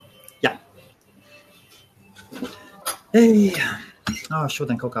Ei,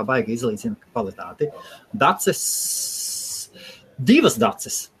 šodien kaut kā baigi izlīdzina kvalitāti. Daces, divas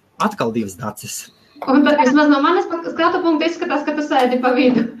daces, atkal divas daces. Un tad vismaz no manas skatu punkta izskatās, ka tu sēdi pa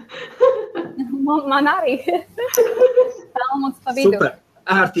vidu. Man arī. Talmuds pa vidu. Super,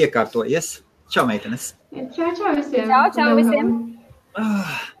 ērti iekārtojies. Čau, meitenes. Čau visiem. Čau visiem.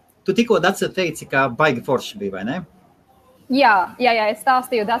 Tu tikko, Dace, teici, ka baigi forši bija, vai ne? Jā, es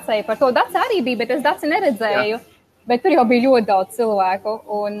stāstīju Dacei par to. Dace arī bija, bet es Daci neredzēju. Jā. Bet tur jau bija ļoti daudz cilvēku.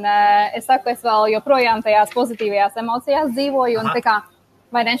 Un es saku, es vēl joprojām tajās pozitīvajās emocijās dzīvoju. Un tā kā,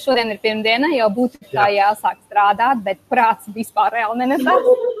 vai ne, šodien ir pirmdiena, jau būtu tā jāsāk strādāt, bet prāts vispār reāli nenesās.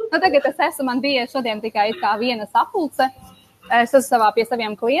 Tagad es esmu, man bija šodien tikai kā viena sapulce. Es esmu pie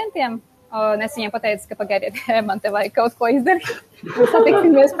saviem klientiem. Un es viņiem pateicu, ka pagaidiet, man te vajag kaut ko izdarīt. Mēs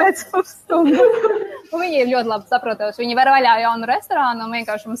satiksimies pēc pusstundu. Un viņi ir ļoti labi saprotoši. Viņi var vaļā jaunu restorānu un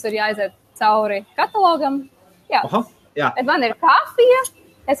vienkārši mums ir jāiziet cauri katalogam. Jā. Aha, jā. Man ir kafija,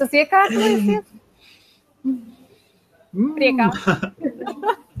 es esmu iekārtojusies. Priekā.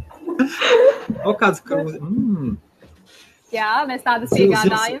 O, kāds krūzi. Jā, mēs tādas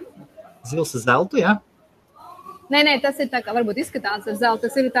iegādājam. Zils zeltu, jā? Nē, tas ir tā kā, varbūt izskatās ar zeltu,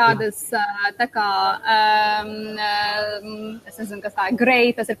 tas ir tādas, tā kā, es nezinu, kas tā ir,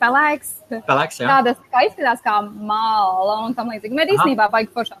 grey, tas ir pelēks. Pelēks, jā. Tādas, kā izskatās kā māla un tam līdzīgi. Bet īstenībā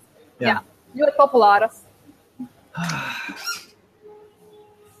vajag foršās. Jā, ļoti populāras.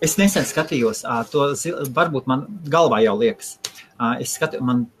 Es nesen skatījos, varbūt man galvā jau liekas, es skatījos,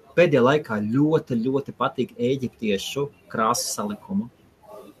 man pēdējā laikā ļoti, ļoti patīk eģiptiešu krāsu salikumu.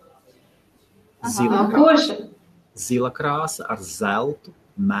 Zila krāsa ar zeltu,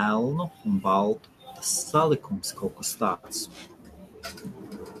 melnu un baltu. Tas salikums kaut kas tāds.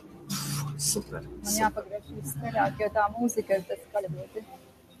 Super. Man jāpagriež viss nerāk, jo tā mūzika ir tas kvalitāti.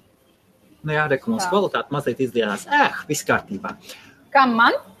 Nu jā, reklamos kvalitāti mazliet izdījās. Viss kārtībā. Kam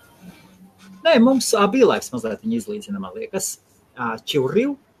man? Nē, mums bija laiks mazliet viņa izlīdzina, man liekas.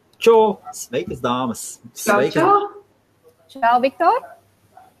 Čurriu, čo, sveikas dāmas. Sveikas. Čau, Viktor.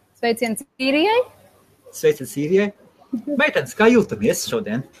 Sveiciens Sīrijai. Sveiciens Sīrijai. Meitenes, kā jūtamies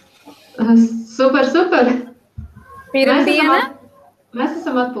šodien? Super. Pirmdiena. Mēs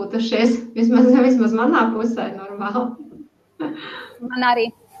esam atpūtušies. Vismaz manā pusē normāli. Man arī.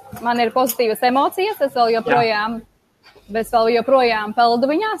 Man ir pozitīvas emocijas. Es vēl joprojām peldu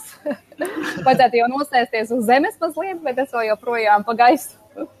viņās. Vajadzētu jau nosēsties uz zemes mazliet, bet es vēl joprojām pa gaisu.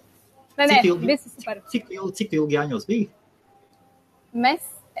 Nē, viss super. Cik ilgi Jāņos bija?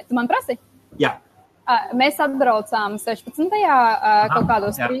 Tu man prasi? Jā. Mēs atbraucām 16. Kaut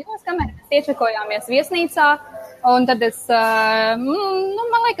kādos brīvos, kamēr mēs iečekojāmies viesnīcā, un tad es,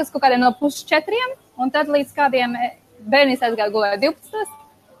 man liekas, kaut kādiem no 3:30, un tad līdz kādiem bērnīs aizgāju gulēt 12.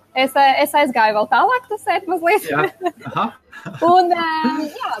 Es aizgāju vēl tālāk tusēt mazliet. Un,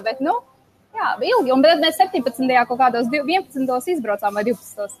 bet, ilgi, un tad mēs 17. kaut kādos 11. izbraucām vai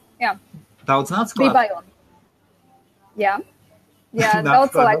 12. Jā. Daudz nāc klāt? Bija bailām. Jā,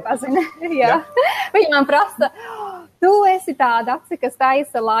 daudz cilvēku pazina. Jā. Viņi man prasa, tu esi tāda Dace, kas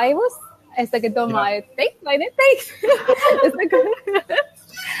taisa laivus. Es tagad domāju, teikt vai neteikt?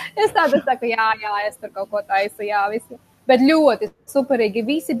 Es saku, jā, es tur kaut ko taisu, jā, visi. Bet ļoti superīgi.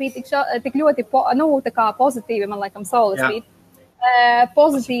 Visi bija tik ļoti tā kā pozitīvi, man laikam, saules bija.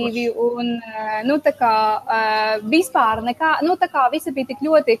 Pozitīvi un, tā kā vispār nekā, tā kā visi bija tik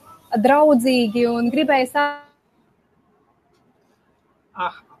ļoti draudzīgi un gribēja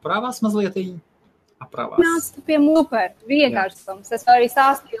aprāvās mazliet viņi? Aprāvās. Nāc pie super, vienkārši. Es arī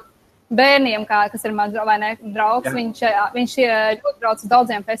stāstīju bērniem, kas ir mans draugs. Viņš ļoti brauc uz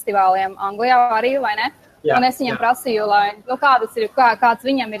daudziem festivāliem Anglijā arī, vai ne? Jā, un es viņam prasīju, kāds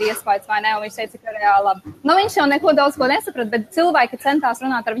viņam ir iespējas, vai ne? Un viņš teica, ka reāli labi. Viņš jau neko daudz ko nesaprat, bet cilvēki centās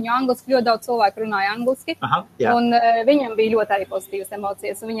runāt ar viņu angliski, ļoti daudz cilvēku runāja angliski. Un viņam bija ļoti arī pozitīvas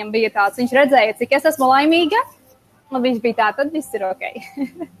emocijas. Un viņam bija tāds, viņš redzēja, cik es esmu laimīga. Un viņš bija tā, tad viss ir ok.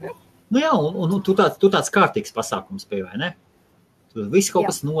 Jā, un tu tāds kārtīgs pasākums bija, vai ne? Tur viss kaut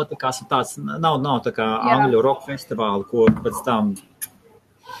kas notikās, un tāds nav tā kā angļu rock festivāli, ko pēc tam...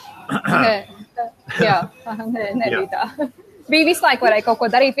 Nebija tā. Bija visu laiku varēja kaut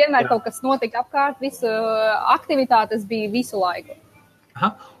ko darīt, vienmēr kaut kas notika apkārt, visu aktivitātes bija visu laiku.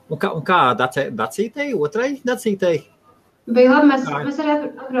 Un kā Dacītei, otrai Dacītei? Bija labi, mēs arī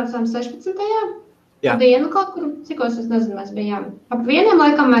atbraucām 16. Dienu kaut kur, cikos, es nezinu, mēs bijām. Ap vieniem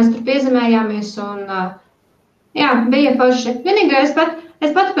laikam mēs tur piezemējāmies un, bija forši. Vienīgais,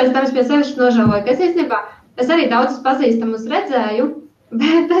 es pati pēc tam pie sevis nožēloju, ka es īstenībā, es arī daudzus pazīstamus redzēju,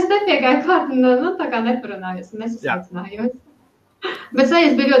 bet es nepiegāju klāt un, tā kā neparunājos un nesasveicinājos. Bet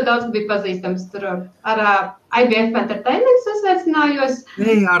sejas bija ļoti daudz, bija pazīstams. Tur ar IBF Entertainment sasveicinājos.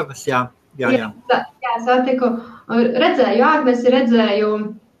 Arnes, jā. Jā, satiku. Redzēju Agnesi, redzēju.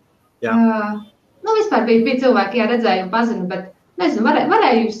 Jā. Vispār bija cilvēki, redzēju un pazinu, bet nezinu,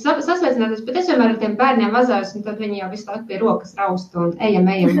 varēju sasveicināties, bet es vienmēr ar tiem bērniem vazājos, un tad viņi jau visu laiku pie rokas rausta un ejam.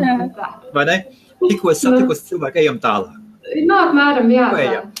 Tā. Vai ne? Tikko es satikos cilvēku, ejam tālāk. Apmēram,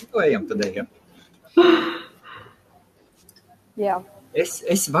 jā. Tikko ejam, tad ejam. Jā.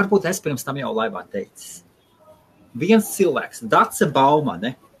 Es varbūt pirms tam jau laivā teicis. Viens cilvēks, Dace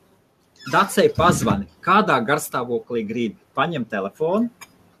Baumane, Dacei pazvani, kādā garstāvoklī grib, paņem telefonu,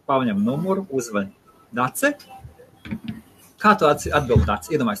 paņem numuru, uzvani. Dace, kā tu atbild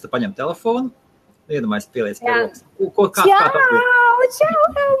Dace? Iedomājies, tu paņem telefonu, iedomājies pieliec pie rokas. Čau,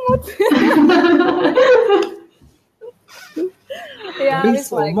 Helmut! Jā,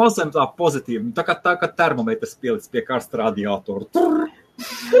 visu mazam tā pozitīvi. Tā kā termometrs pielicis pie karsta radiatoru.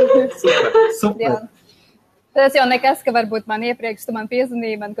 Super. Jā. Tas jau nekas, ka varbūt man iepriekš tu man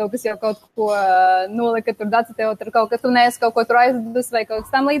piezvanīji, man kaut kas jau kaut ko nolika, tur Dace tev tur kaut kas, tu neesi kaut ko tur aizvedus vai kaut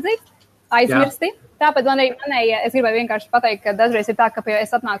kas tam līdzīgs, aizmirsti. Jā. Tāpēc es gribēju vienkārši pateikt, ka dažreiz ir tā, ka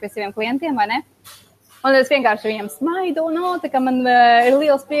es atnāku pie saviem klientiem, vai ne? Un es vienkārši viņam smaidu, tā kā man ir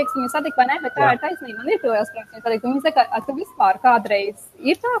liels prieks viņu satikt, vai ne, bet tā ir taisnība, man ir liels prieks viņu satikt. Un viņi saka, tu vispār kādreiz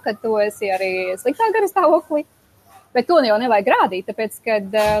ir tā, ka tu esi arī sliktā garstāvoklī, bet to jau nevajag rādīt, tāpēc, kad,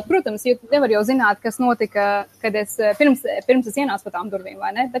 protams, nevar jau zināt, kas notika, kad pirms es ienācu pa tām durvīm,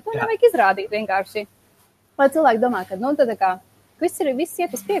 vai ne, bet to nevajag izrādīt vienkārši. Lai cilvēki domā, ka, tā kā, viss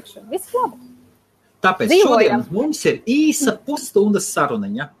iet uz priekšu, viss labi. Tāpēc šodien mums ir īsa pusstundas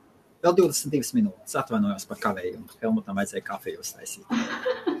saruniņa. Vēl 22 minūtes, atvainojos par kavējumu. Helmutam vajadzēja kafiju uztaisīt.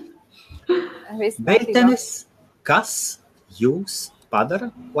 Meitenes, kas jūs padara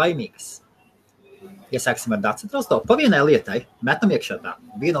laimīgas? Iesāksim ar Daci Trosdovu. Pa vienai lietai, metam iekšā tā.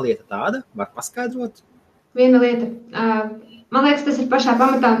 Viena lieta tāda, var paskaidrot? Viena lieta. Man liekas, tas ir pašā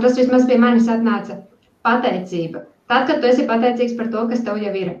pamatā, un tas vismaz pie manis atnāca. Pateicība. Tad, kad tu esi pateicīgs par to, kas tev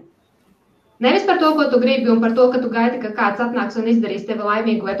jau ir. Nevis par to, ko tu gribi, un par to, ka tu gaidi, ka kāds atnāks un izdarīs tevi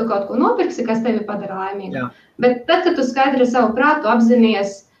laimīgu, vai tu kaut ko nopirksi, kas tevi padara laimīgu. Jā. Bet tad, kad tu skaidri savu prātu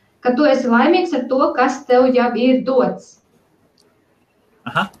apzinies, ka tu esi laimīgs ar to, kas tev jau ir dots.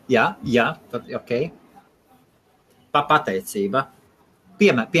 Aha, jā, tad, ok. Pateicība.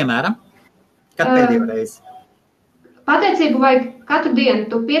 Piemēram, kad pēdējo reizi? Pateicību vajag katru dienu.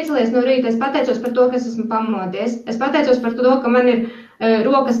 Tu piecelies no rīta, es pateicos par to, ka es esmu pamodies. Es pateicos par to, ka man ir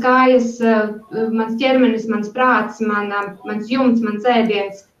rokas, kājas, mans ķermenis, mans prāts, mans jumts, mans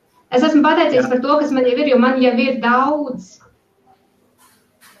ēdiens. Es esmu pateicīgs par to, kas man jau ir, jo man jau ir daudz.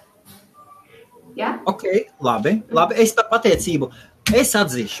 Ja? Ok, labi. Es par pateicību, es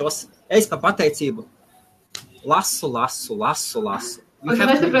atzīšos, par pateicību lasu. You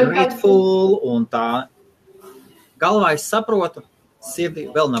have to be grateful un tā. Galvā es saprotu, sirdī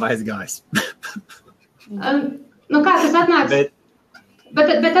vēl nav aizgājis. Kā tas atnāks?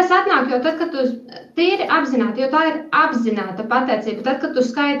 Bet tas atnāk, jo tad, kad tu tīri apzināti, jo tā ir apzināta pateicība, tad, kad tu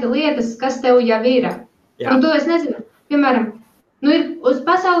skaiti lietas, kas tev jau ir. Jā. Un to es nezinu, piemēram, ir uz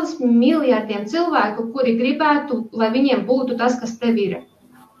pasaules miljardiem cilvēku, kuri gribētu, lai viņiem būtu tas, kas tev ir.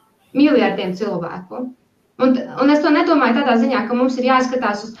 Miljardiem cilvēku. Un es to nedomāju tādā ziņā, ka mums ir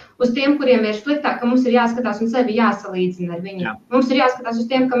jāskatās uz tiem, kuriem ir sliktāk, ka mums ir jāskatās un sevi jāsalīdzina ar viņiem. Jā. Mums ir jāskatās uz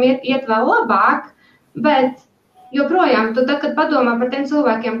tiem, kam iet vēl labāk, bet joprojām, tad, kad padomā par tiem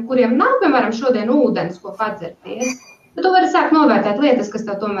cilvēkiem, kuriem nav, piemēram, šodien ūdens, ko padzerties, tad tu vari sākt novērtēt lietas, kas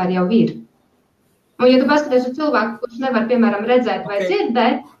tev tomēr jau ir. Un ja tu paskaties uz cilvēku, kurš nevar, piemēram, redzēt vai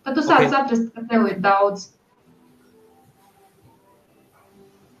dzirdēt, tad tu sāc saprast, ka tev ir daudz.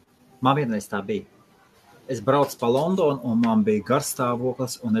 Man vienreiz tā bija. Es braucu pa Londonu, un man bija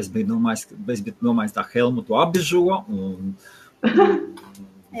garstāvoklis, un es biju domājis tā Helmutu apbižo, un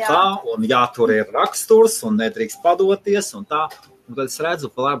tā, un tur ir raksturs, un nedrīkst padoties, un tā. Un tad es redzu,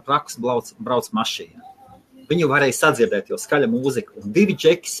 pa labi prakus brauc mašīna. Viņu varēja sadzirdēt, jo skaļa mūzika, un 2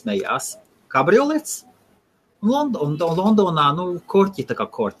 džeki smējās. Kabriolets, un Londonā, korķi, tā kā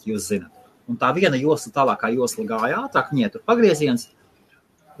korķi, jūs zināt. Un tā viena josla, tālākā josla gāja ātrāk, viņai tur pagrieziens,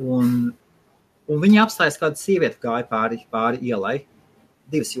 un viņi apstājas, kāda sieviete gāja pāri ielai.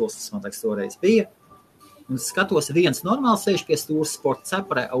 2 joslas, man liekas, toreiz bija. Un skatos, viens normāli sēž pie stūras sporta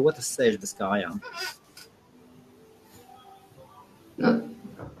cepurē, otrs sēž bez kājām.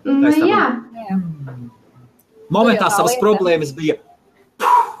 Jā. Momentā savas problēmas bija.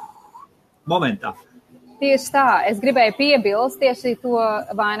 Momentā. Tieši tā, es gribēju piebilst tieši to,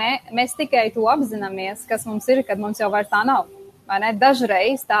 vai ne? Mēs tikai to apzināmies, kas mums ir, kad mums jau vairs tā nav. Vai ne?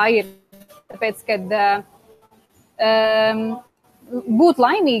 Dažreiz tā ir. Tāpēc, kad būt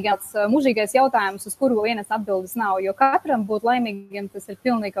laimīgāks mūžīgais jautājums, uz kuru vienas atbildes nav, jo katram būt laimīgam tas ir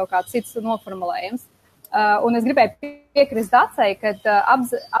pilnīgi kaut kāds cits noformulējums. Un es gribēju piekrist Dacei, ka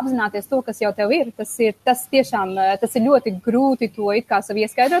apzināties to, kas jau tev ir, tas ir ļoti grūti to it kā sev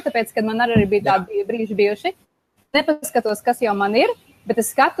ieskaidrot, tāpēc, kad man arī bija tādi brīži bijuši. Nepaskatos, kas jau man ir, bet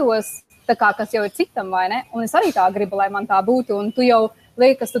es skatos, tā kā, kas jau ir citam, vai ne? Un es arī tā gribu, lai man tā būtu, un tu jau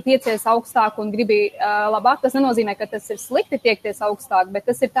liekas, tu tiecies augstāk un gribi labāk. Tas nenozīmē, ka tas ir slikti tiekties augstāk, bet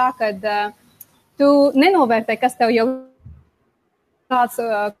tas ir tā, ka tu nenovērtē, kas tev jau tāds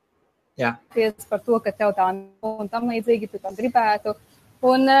par to, ka tev tā un tam līdzīgi tu tā gribētu.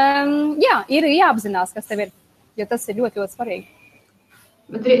 Un ir jāapzinās, kas tev ir, jo tas ir ļoti, ļoti svarīgi.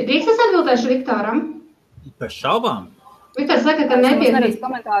 Bet drīkst es atbildēšu Viktoram? Bez šaubām. Viktors saka, ka nepiekrīt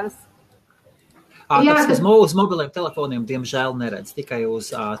komentārus. Tas uz mobiliem telefoniem, diemžēl, neredz. Tikai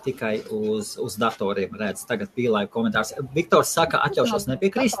uz datoriem redz. Tagad pīlāju komentārs. Viktors saka, atļaušos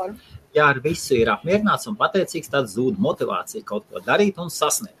nepiekrist. Ja ar visu ir apmierināts un pateicīgs, tad zūd motivācija kaut ko darīt un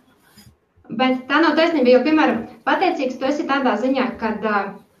sasniegt. Bet tā nav taisnība, jo, piemēram, pateicīgs tu esi tādā ziņā, kad,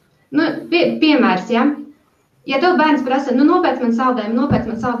 piemērs, ja? Ja tev bērns prasa, nopēc man saldējumu,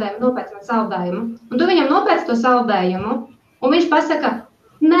 un tu viņam nopēc to saldējumu, un viņš pasaka,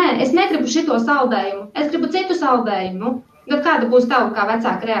 nē, es negribu šito saldējumu, es gribu citu saldējumu. Tad kāda būs tava kā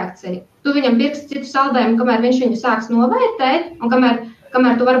vecāka reakcija? Tu viņam pirksi citu saldējumu, kamēr viņš viņu sāks novērtēt, un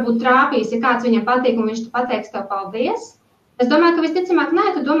kamēr tu varbūt trāpīsi, ja kāds viņam patīk, un viņš tu pateiks tev paldies. Es domāju, ka visticamāk, nē,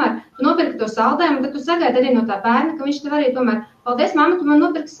 tu nopirki to saldējumu, tad tu sagaidi arī no tā bērna, ka viņš tev arī tomēr, paldies, mamma, tu man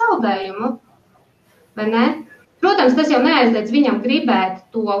nopirki saldējumu. Vai ne? Protams, tas jau neaizliedz viņam gribēt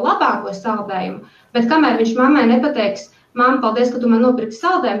to labāko saldējumu, bet kamēr viņš mammai nepateiks, mamma, paldies, ka tu man nopirki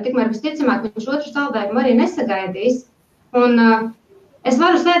saldējumu, tikmēr visticamāk viņš otru saldējumu arī nesagaidīs. Un es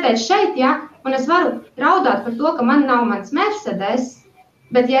varu sēdēt šeit, un es varu raudāt par to, ka man nav mans Mercedes,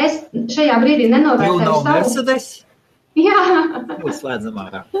 bet ja es šajā brīdī nenovērtēju savu... Mercedes? Jā. Slēdzam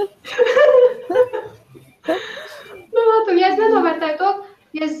ārā. Ja es nenovērtēju to,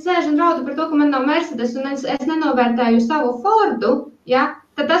 ja es sēžu un raudu par to, ka man nav Mercedes, un es nenovērtēju savu Fordu,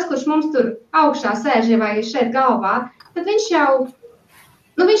 tad tas, kurš mums tur augšā sēž vai šeit galvā, tad viņš jau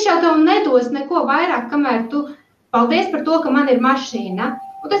tev nedos neko vairāk, kamēr tu paldies par to, ka man ir mašīna.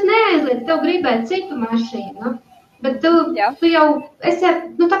 Un tas neaizliedz tev gribēt citu mašīnu, bet tu jau esi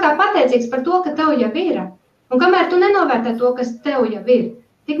tā kā pateicīgs par to, ka tev jau ir. Un kamēr tu nenovērtē to, kas tev jau ir,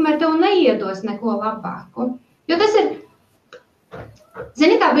 tikmēr tev neiedos neko labāku. Jo tas ir,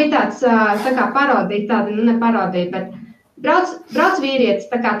 zini, kā bija tāds, tā kā parodija, ne parodija, bet brauc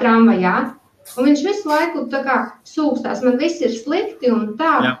vīrietis tā kā tramvajā, un viņš visu laiku tā kā sūkstās, man viss ir slikti un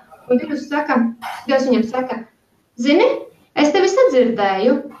tā. Jā. Un Dievs viņam saka, zini, es tevi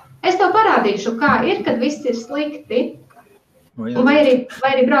sadzirdēju, es tev parādīšu, kā ir, kad viss ir slikti. Un vai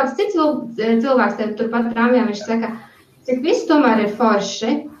arī brauc cits cilvēks tev turpat tramvajā, viņš saka, cik viss tomēr ir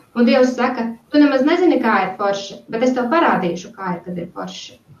forši. Un Dievs saka, tu nemaz nezini, kā ir forši, bet es tev parādīšu, kā ir, kad ir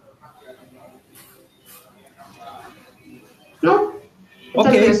forši.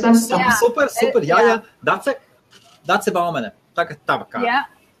 Super, jā. Dace Baumene, tagad tava kā. Jā.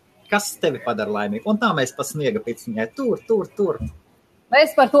 Kas tevi padara laimīgu? Un tā mēs pa sniega piciņai, tur.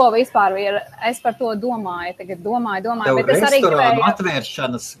 Es par to domāju, tagad domāju. Tev bet es arī gribēju...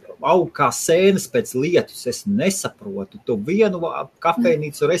 atvēršanas augā sēnes pēc lietus, es nesaprotu. Tu vienu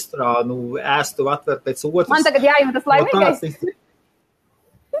kafejnīcu restorānu ēstu atver pēc otras. Man tagad jājūtas laimīgais.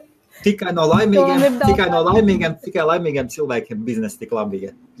 Tikai laimīgiem cilvēkiem biznesa tik labi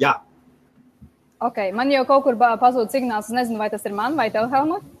iet. Jā. Ok, man jau kaut kur pazūd signāls, es nezinu, vai tas ir man vai tev,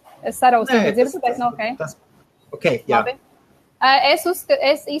 Helmut. Es saraustu, ka dzirdu, bet ok, jā. Labi. Es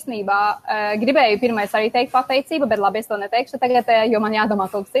īstenībā gribēju pirmais arī teikt pateicību, bet labi, es to neteikšu tagad, jo man jādomā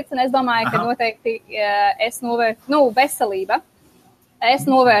kaut kas cits, un es domāju, ka noteikti es novērtēju, veselība. Es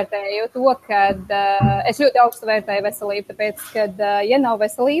novērtēju to, ka es ļoti augstu vērtēju veselību, tāpēc, ka, ja nav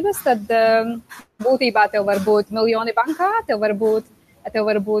veselības, tad būtībā tev var būt miljoni bankā, tev var būt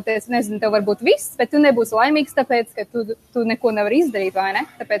viss, bet tu nebūsi laimīgs, tāpēc, ka tu neko nevari izdarīt, vai ne?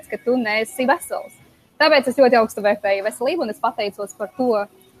 Tāpēc, ka tu neesi vesels. Tāpēc es ļoti augstu vērtēju veselību, un es pateicos par to,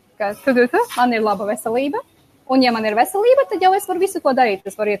 ka man ir laba veselība. Un ja man ir veselība, tad jau es varu visu ko darīt.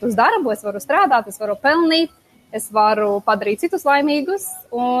 Es varu iet uz darbu, es varu strādāt, es varu pelnīt, es varu padarīt citus laimīgus,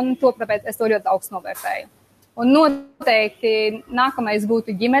 un tāpēc es to ļoti augstu novērtēju. Un noteikti nākamais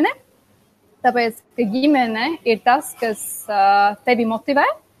būtu ģimene, tāpēc, ka ģimene ir tas, kas tevi motivē,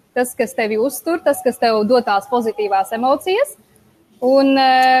 tas, kas tevi uztur, tas, kas tev dod tās pozitīvās emocijas. Un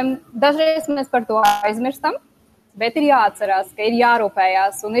dažreiz mēs par to aizmirstam, bet ir jāatcerās, ka ir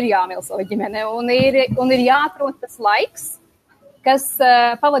jārūpējās un ir jāmīl savu ģimeni. Un ir jāatrod tas laiks, kas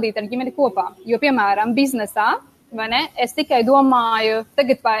pavadīt ar ģimeni kopā. Jo, piemēram, biznesā, vai ne, es tikai domāju,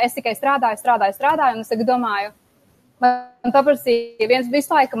 tagad vai es tikai strādāju, un es tagad domāju, man paprasīja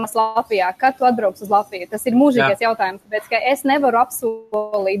visu laiku mas Latvijā, kad tu atbrauks uz Latviju. Tas ir mūžīgais jautājums, tāpēc, ka es nevaru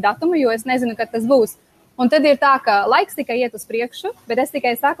apsolīt datumu, jo es nezinu, kad tas būs. Un tad ir tā, ka laiks tikai iet uz priekšu, bet es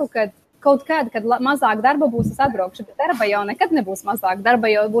tikai saku, ka kaut kad mazāk darba būs, es atbraukšu, bet darba jau nekad nebūs mazāk, darba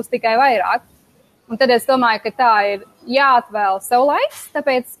jau būs tikai vairāk. Un tad es domāju, ka tā ir jāatvēl sev laiks,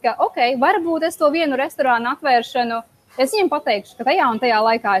 tāpēc, ka, varbūt es to vienu restorānu atvēršanu, es viņiem pateikšu, ka tajā un tajā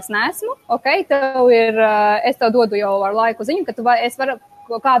laikā es neesmu, es tev dodu jau ar laiku ziņu, ka es varu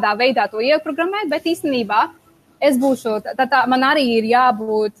kādā veidā to ieprogrammēt, bet īstenībā es būšu, man arī ir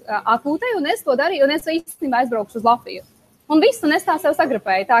jābūt atpūtai, un es to darīju, un es īstenībā aizbraukšu uz Latviju. Un viss, un es tā sev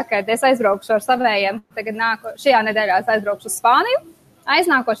sagrapēju, tā, ka es aizbraukšu ar savējiem, tagad šajā nedēļā es aizbraukšu uz Spāniju,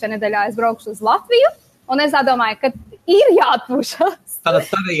 aiznākošajā nedēļā es braukšu uz Latviju, un es tā domāju, ka ir jāatpūšas. Tātad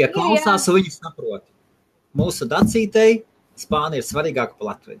tavie klausās, un viņi saprot. Mūsu Dacītei Spānija ir svarīgāka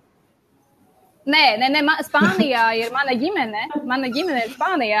par Latviju. Nē, Spānijā ir mana ģimene ir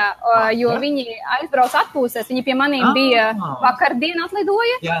Spānijā, jo viņi aizbrauc atpūsties, viņi pie maniem bija vakardien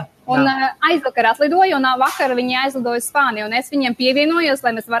atlidoja, un aizvakar atlidoja, un vakar viņi aizlidoja uz Spāniju, un es viņiem pievienojos,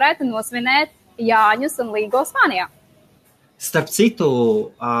 lai mēs varētu nosvinēt Jāņus un Līgo Spānijā. Starp citu,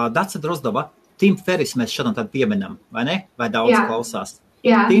 Dace Drozdova, Tim Ferris mēs šodien tad pieminam, vai ne? Vai daudz klausās?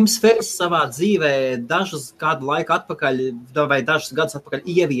 Jā. Tims Ferris savā dzīvē dažus kādu laiku atpakaļ, vai dažus gadus atpakaļ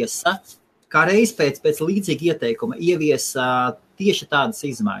ieviesa, kā reiz pēc līdzīga ieteikuma, ieviesa tieši tādas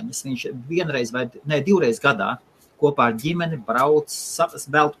izmaiņas. Viņš divreiz gadā kopā ar ģimeni brauc,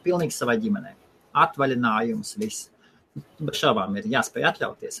 veltu pilnīgi savai ģimenei. Atvaļinājums, viss. Bez šābām ir jāspēj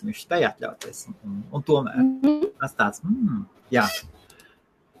atļauties, un viņš spēj atļauties. Un tomēr tas tāds, jā.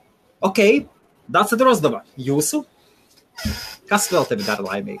 Dace Drozdova, jūsu? Kas vēl tevi dara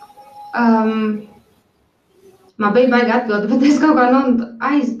laimīgu? Man bija baigi atbildi, bet es kaut kā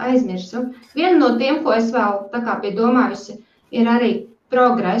aizmirsu. Viena no tiem, ko es vēl tā kā biju domājusi, ir arī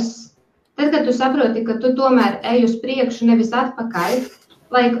progress. Tad, kad tu saproti, ka tu tomēr ej uz priekšu, nevis atpakaļ,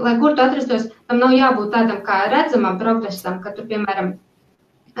 lai kur tu atrastos, tam nav jābūt tādam kā redzamam progresam, ka tu, piemēram,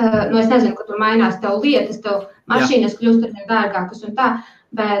 es nezinu, ka tur mainās tev lietas, tev mašīnas kļūst ar dārgākas un tā,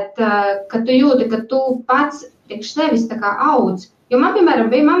 bet ka tu jūti, ka tu pats priekš sevis tā kā audz. Jo man, piemēram,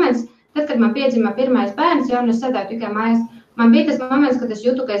 bija moments, tad, kad man piedzima pirmais bērns, un es sēdēju tikai mājās, man bija tas moments, kad es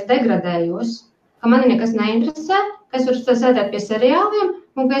jūtu, ka es degradējos, ka mani nekas neinteresē, ka es varu sēdēt pie seriāliem,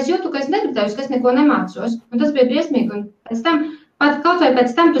 un ka es jūtu, ka es degradējos, ka es neko nemācos. Un tas bija briesmīgi. Un pēc tam, kaut vai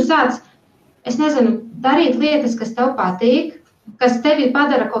pēc tam tu sāc, es nezinu, darīt lietas, kas tev patīk, kas tevi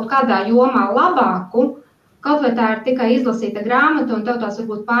padara kaut kādā jomā labāku, kaut vai tā ir tikai izlasīta grāmata, un tev tās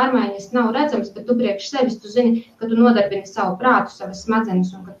varbūt pārmaiņas nav redzams, bet tu priekš sevis, tu zini, ka tu nodarbini savu prātu, savas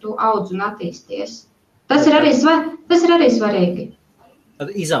smadzenes, un ka tu audz un attīsties. Tas ir arī svarīgi. Tad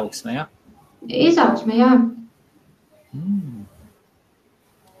izaugsme, jā? Izaugsme, jā.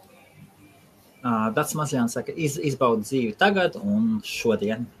 Dace Mazjāns saka, izbaudi dzīvi tagad un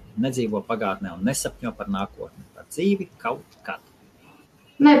šodien, nedzīvo pagātnē un nesapņo par nākotni, par dzīvi kaut kad.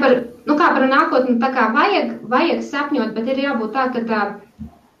 Nē, par nākotni tā kā vajag sapņot, bet ir jābūt tā, ka,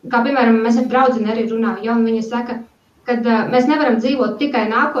 kā piemēram, mēs ar draudzini arī runājam, un viņa saka, ka mēs nevaram dzīvot tikai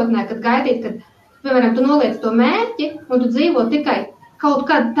nākotnē, kad gaidīt, kad, piemēram, tu noliec to mērķi, un tu dzīvo tikai kaut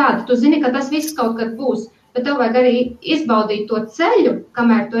kad tādu. Tu zini, ka tas viss kaut kad būs, bet tev vajag arī izbaudīt to ceļu,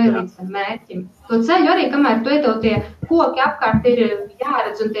 kamēr tu ej līdz tam mērķim. To ceļu arī, kamēr tu ej, tev tie koki apkārt ir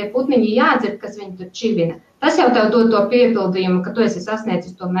jāredz un tie putniņi jādzird, kas viņi tur čivina. Tas jau tev dod to piepildījumu, ka tu esi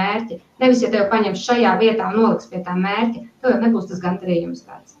sasniedzis to mērķi. Nevis, ja tev paņems šajā vietā un noliks pie tā mērķi, tev jau nebūs tas gandarījums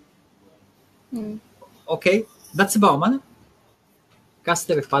tāds. Dace Baumane, kas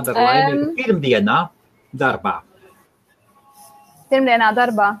tevi padara laimīgu pirmdienā darbā? Pirmdienā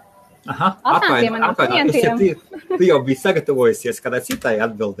darbā? Atvainojies, tu jau biji sagatavojusies kādai citai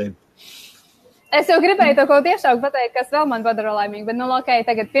atbildēm. Es jau gribēju to kaut tiešāk pateikt, kas vēl man padara laimīgu, bet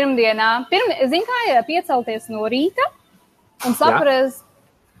tagad pirmdienā, zini kā ir piecelties no rīta un saprast,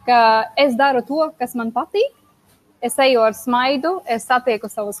 ka es daru to, kas man patīk, es eju ar smaidu, es satieku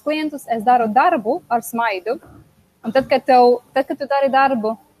savus klientus, es daru darbu ar smaidu, un tad, kad tu dari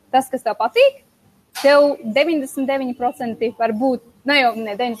darbu, tas, kas tev patīk, tev 99% var būt, jau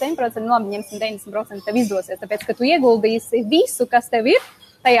ne 99%, labi, ņemsim 90% tev izdosies, tāpēc, ka tu ieguldīsi visu, kas tev ir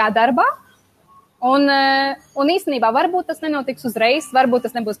tajā darbā. Un īstenībā varbūt tas nenotiks uzreiz, varbūt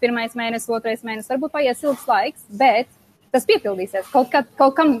tas nebūs 1. mēnesis, 2. mēnesis, varbūt paies ilgs laiks, bet tas piepildīsies. Kaut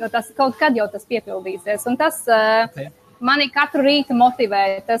kad jau tas piepildīsies. Un tas mani katru rītu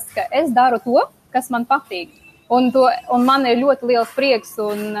motivē, tas, ka es daru to, kas man patīk. Un man ir ļoti liels prieks,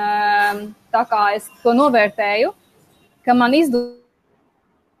 un tā kā es to novērtēju, ka man izdod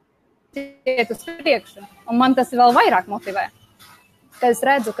iet uz priekšu, un man tas vēl vairāk motivē. Kad es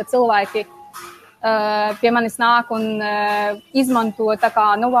redzu, ka cilvēki pie manis nāk un izmanto tā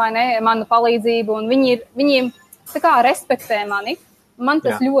kā, vai ne, manu palīdzību, un viņi tā kā respektē mani, man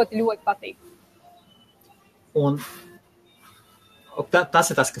tas ļoti, ļoti patīk. Un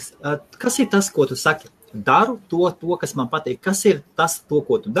tas ir tas, kas ir tas, ko tu saki? Daru to, kas man patīk. Kas ir tas,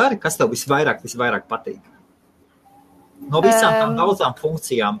 ko tu dari, kas tev visvairāk patīk? No visām tām daudzām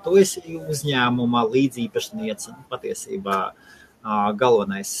funkcijām. Tu esi uzņēmumā līdzīpašniece, patiesībā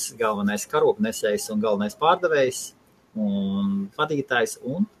galvenais karognesējs un galvenais pārdevējs un vadītājs.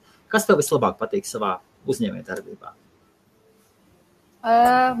 Un kas tev vislabāk patīk savā uzņēmējdarbībā?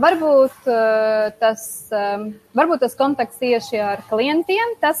 Varbūt tas kontakts tieši ar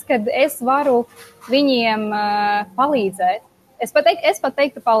klientiem, tas, kad es varu viņiem palīdzēt. Es pat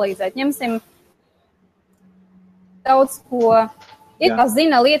teiktu palīdzēt. Ņemsim daudz ko, kas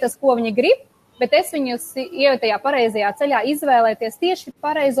zina lietas, ko viņi grib, bet es viņus ieju tajā pareizajā ceļā izvēlēties tieši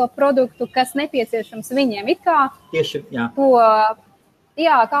pareizo produktu, kas nepieciešams viņiem. It kā tieši,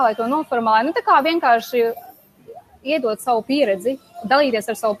 kā lai to noformulē, tā kā vienkārši iedot savu pieredzi, dalīties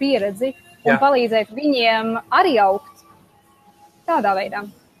ar savu pieredzi un palīdzēt viņiem arī augt tādā veidā.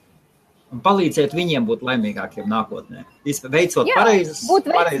 Un palīdzēt viņiem būt laimīgākiem nākotnē. Veicot pareizes būt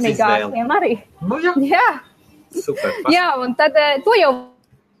veiksmīgākiem arī. Jā. Super. Jā, un tad to jau,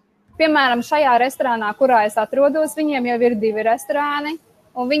 piemēram, šajā restorānā, kurā es atrodos, viņiem jau ir 2 restorāni,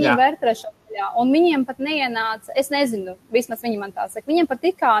 un viņi ver 3. daļā. Un viņiem pat neienāca, es nezinu, vismaz viņi man tā saka, viņiem pat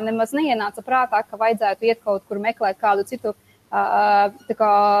tikā nemaz neienāca prātā, ka vajadzētu iet kaut kur meklēt kādu citu tā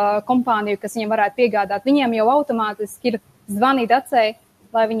kā kompāniju, kas viņiem varētu piegādāt. Viņiem jau automātiski ir zvanīt Dacei,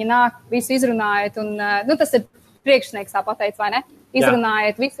 lai viņi nāk, visu izrunājot, un tas ir priekšnieks tā pateic, vai ne?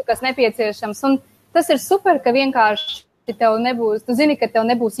 Izrunājot visu, kas nepieciešams, un tas ir super, ka vienkārši tev nebūs, tu zini, ka tev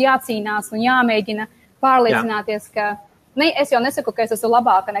nebūs jācīnās un jāmēģina pārliecināties, ka, es jau nesaku, ka es esmu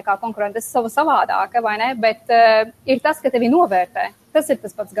labāka nekā konkurenti, es esmu savādāka, vai ne, bet ir tas, ka tevi novērtē. Tas ir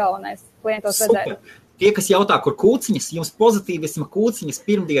tas pats galvenais klientos redzēt. Tie, kas jautā, kur kūciņas, jums pozitīvisma kūciņas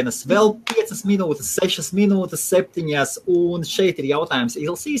pirmdienas vēl 5 minūtes, 6 minūtes, 7, un šeit ir jautājums,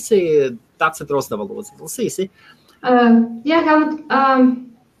 izlasīsi, Dace Drozdava lūdzu, izlasīsi? Jā, Helmut,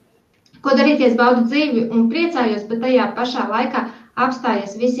 ko darīt, ja es baudu dzīvi un priecājos, bet tajā pašā laikā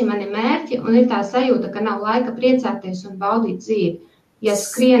apstājies visi mani mērķi un ir tā sajūta, ka nav laika priecāties un baudīt dzīvi. Ja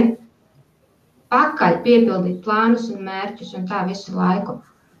skrien pakaļ piepildīt plānus un mērķus un tā visu laiku.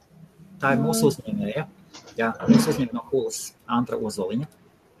 Tā ir mūsu uzņēmēja. Jā, mūsu uzņēmēja no Kulas Antra Ozoliņa.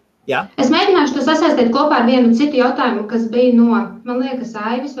 Jā. Es mēģināšu to sasaistīt kopā ar vienu citu jautājumu, kas bija no, man liekas,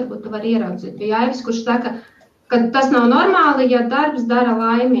 Aivis, varbūt tu vari ieraudzīt. Bija Aivis, kurš saka, ka tas nav normāli, ja darbs dara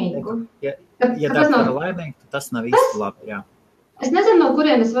laimīgu. Ja darbs dara laimīgu, tas nav īsti labi, jā. Es nezinu, no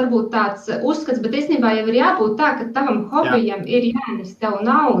kurienes varbūt tāds uzskats, bet īstenībā jau ir jābūt tā, ka tavam hobijam ir jānes tev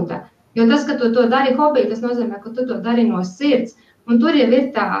nauda. Jo tas, ka tu to dari hobiju, tas nozīmē, ka tu to dari no sirds. Un tur jau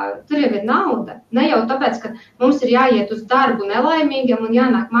ir nauda. Ne jau tāpēc, ka mums ir jāiet uz darbu nelaimīgiem un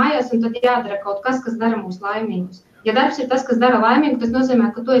jānāk mājās, un tad jādara kaut kas, kas dara mūs laimīgus. Ja darbs ir tas, kas dara laimīgu, tas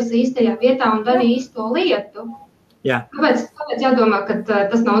nozīmē, ka tu esi īstajā vietā un dari īsto lietu. Jā. Tāpēc jādomā, ka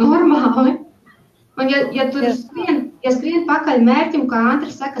tas nav normāli. Un ja tur skrien pakaļ mērķim, kā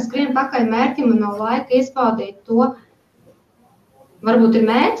Antris saka, skrien pakaļ mērķim un nav laika izbaudīt to, varbūt ir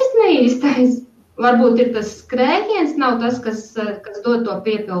mērķis neīstais. Varbūt ir tas skrējiens, nav tas, kas dod to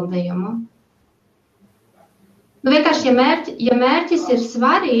piepildījumu. Vienkārši, ja mērķis ir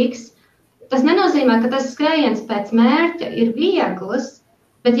svarīgs, tas nenozīmē, ka tas skrējiens pēc mērķa ir viegls,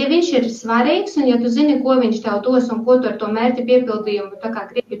 bet ja viņš ir svarīgs un ja tu zini, ko viņš tev dos un ko tu ar to mērķa piepildījumu tā kā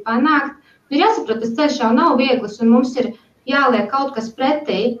gribi panākt, ir jāsaprot, tas ceļš jau nav viegls un mums ir jāliek kaut kas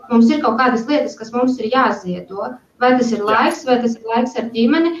pretī, mums ir kaut kādas lietas, kas mums ir jāziedo. Vai tas ir laiks, vai tas ir laiks ar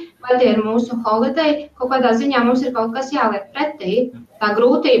ģimeni, vai tie ir mūsu holiday, kaut kādā ziņā mums ir kaut kas jāliek pretī. Tā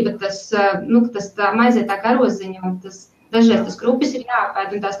grūtība, tā maizietā garoziņa, un dažreiz tas krupis ir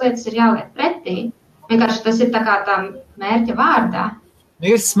jāapēd, un tās lietas ir jāliek pretī. Vienkārši tas ir tā kā tā mērķa vārdā.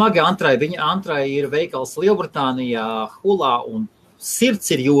 Ir smagi Antrai, Antrai ir veikals Lielbritānijā, Hulā, un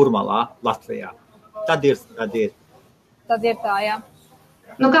sirds ir Jūrmalā, Latvijā. Tad ir. Tad ir tā, jā.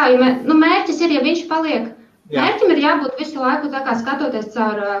 Mērķis ir, ja viņš paliek. Mērķim ir jābūt visu laiku tā kā skatoties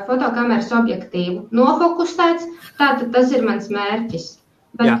caur fotokameras objektīvu. Nofokusēts, tātad tas ir mans mērķis.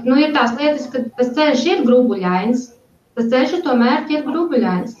 Bet, ir tās lietas, ka tas ceļš ir grubuļains. Tas ceļš ar to mērķi ir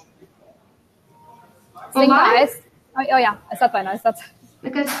grubuļains. Es atvainojos.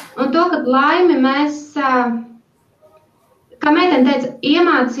 Un to, kad laimi mēs kā meitene teica,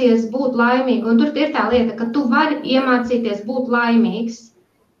 iemācies būt laimīgu, un tur ir tā lieta, ka tu vari iemācīties būt laimīgs.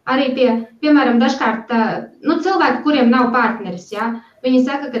 Arī piemēram, dažkārt, cilvēki, kuriem nav partneris, ja, viņi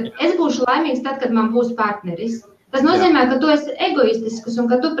saka, ka es būšu laimīgs tad, kad man būs partneris. Tas nozīmē, ka tu esi egoistisks un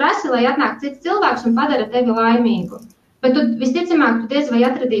ka tu prasi, lai atnāk cits cilvēks un padara tevi laimīgu. Bet tu visticamāk, tu diez vai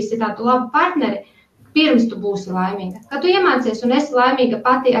atradīsi tādu labu partneri, pirms tu būsi laimīga. Kad tu iemācies un esi laimīga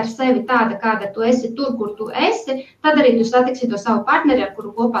pati ar sevi tāda, kāda tu esi tur, kur tu esi, tad arī tu satiksi to savu partneri, ar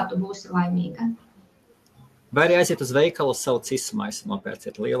kuru kopā tu būsi laimīga. Vai arī aiziet uz veikalu savu cisu maisu,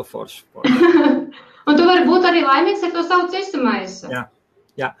 nopērciet lielu foršu. Un tu vari būt arī laimīgs ar to savu cisu maisu.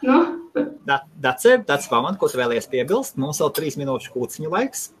 Jā. Nu? That's moment, ko tu vēlies piebilst. Mums vēl 3 minūšu kūciņu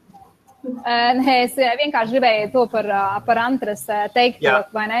laiks. Nē, es vienkārši gribēju to par Antras teikt,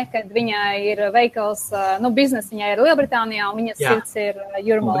 vai ne, kad viņai ir veikals, biznes viņai ir Lielbritānijā un viņas sirds ir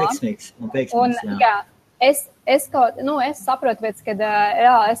Jūrmalā. Un veiksmīgs, jā. Es saprotu, kad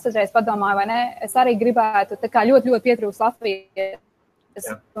es toreiz padomāju, vai ne, es arī gribētu tā kā ļoti, ļoti pietrūkst Latvijas.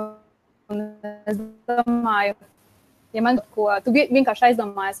 Un es domāju, ja man tu vienkārši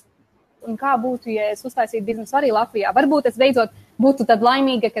aizdomājies, un kā būtu, ja es uztaisītu biznesu arī Latvijā. Varbūt es beidzot būtu tad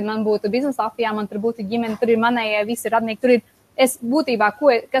laimīga, kad man būtu biznesa Latvijā, man tur būtu ģimene, tur ir manējie visi radnieki, tur ir. Es būtībā,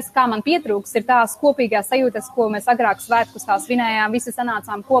 kā man pietrūks, ir tās kopīgās sajūtas, ko mēs agrāk svētkus tā svinējām, visi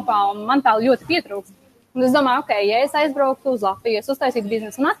sanācām kopā, un man tā ļoti pietrūks. Un es domāju, ja es aizbrauktu uz Latviju, es uztaisītu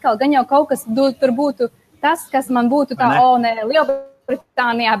biznesu, un atkal gan jau kaut kas tur būtu tas, kas man būtu tā,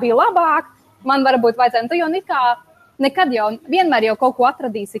 Lielbritānijā bija labāk, man varbūt vajadzēja, tu jau nekad jau, vienmēr jau kaut ko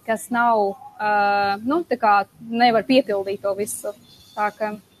atradīsi, kas nav, tā kā nevar piepildīt to visu. Tā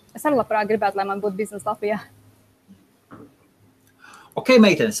ka es arī labprāt gribētu, lai man būtu biznesa Latvijā. Ok,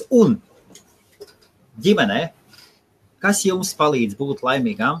 meitenes, un ģimenē, kas jums palīdz būt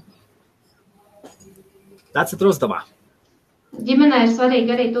laimīgām? That's it, uzdevā. Ģimenē ir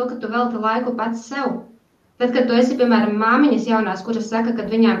svarīgi arī to, ka tu velti laiku pats sev. Tad, kad tu esi, piemēram, māmiņas jaunās, kuras saka, ka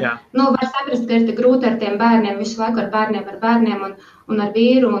viņām, var saprast, ka ir tik grūti ar tiem bērniem, visu laiku ar bērniem un ar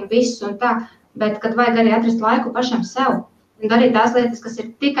vīru un visu un tā, bet kad vajag arī atrast laiku pašam sev un darīt tās lietas, kas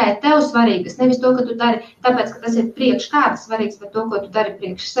ir tikai tev svarīgas, nevis to, ka tu dari, tāpēc, ka tas ir priekš kāda svarīgs, bet to, ko tu dari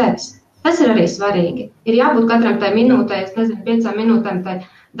priekš sevis. Tas ir arī svarīgi. Ir jābūt katram tai minūtē, 5 minūtēm tai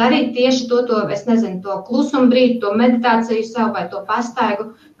darīt tieši to, to klusumu brīdi, to meditāciju sev vai to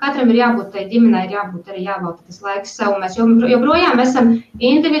pastaigu. Katram ir jābūt tai ģimenei, ir jābūt arī jāvelta tas laiks sev. Mēs joprojām esam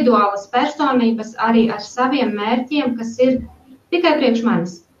individuālas personības arī ar saviem mērķiem, kas ir tikai priekš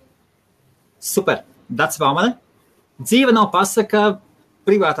manis. Super. That's Vamane. Dzīve nav pasaka,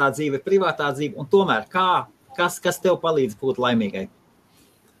 privātā dzīve, un tomēr kas tev palīdz būt laimīgai?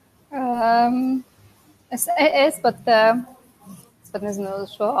 Es pat nezinu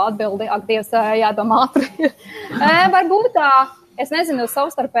šo atbildi, ak, Dievs, jādomā ātri. Varbūt tā, es nezinu,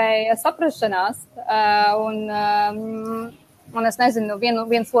 savstarpēja saprašanās un es nezinu,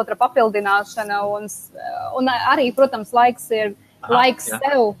 viens otra papildināšana un arī, protams, laiks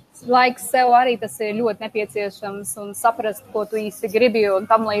sev arī tas ir ļoti nepieciešams un saprast, ko tu īsti gribi un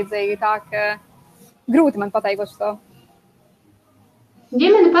tam līdzīgi, tā ka grūti man pateikoši to.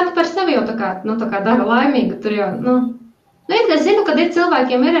 Ģimene pati par sevi jau tā kā dara laimīgu, tur jau, es zinu, kad ir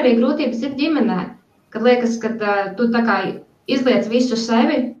cilvēkiem ir arī grūtības ir ģimenē, kad liekas, ka tu tā kā izliec visu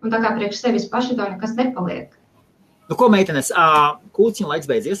sevi un tā kā priekš sevis paši to nekas nepaliek. Ko, meitenes, kūciņa laiks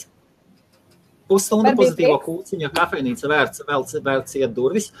beidzies? Pusstunda pozitīvo kūciņu, kafejnīca vērts iet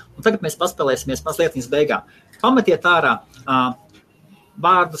durvis, un tagad mēs paspēlēsimies mazliet viņas beigām. Pametiet ārā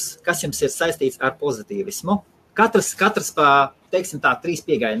vārdus, kas jums ir saistīts ar pozitīvismu. Katrs teiksim tā, 3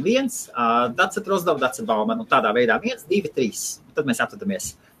 pieejami 1, Dace Trozdava, Dace Bauman, un tādā veidā 1, 2, 3. Tad mēs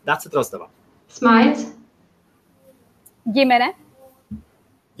atradamies. Dace Trozdava. Smaids. Ģimene.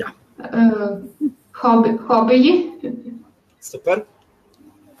 Jā. Hobiji. Super.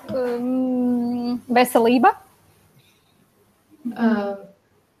 Veselība.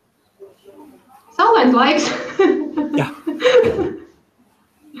 Saulains laiks. Jā.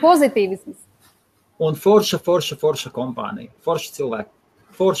 Pozitīvisms. Un forša kompānija. Forša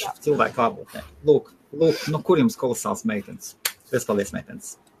cilvēku klātbūtnē. Lūk, kur jums kolosāls meitenes? Paldies,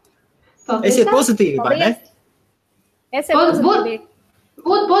 meitenes. Esiet pozitīvi, vai ne? Esiet pozitīvi.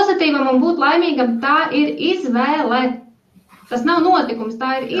 Būt pozitīvam un būt laimīgam, tā ir izvēle. Tas nav notikums,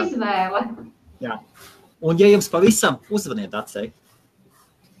 tā ir izvēle. Jā. Un ja jums pavisam, uzvaniet Dacei.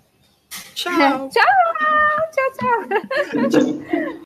 Čau! Čau! Čau!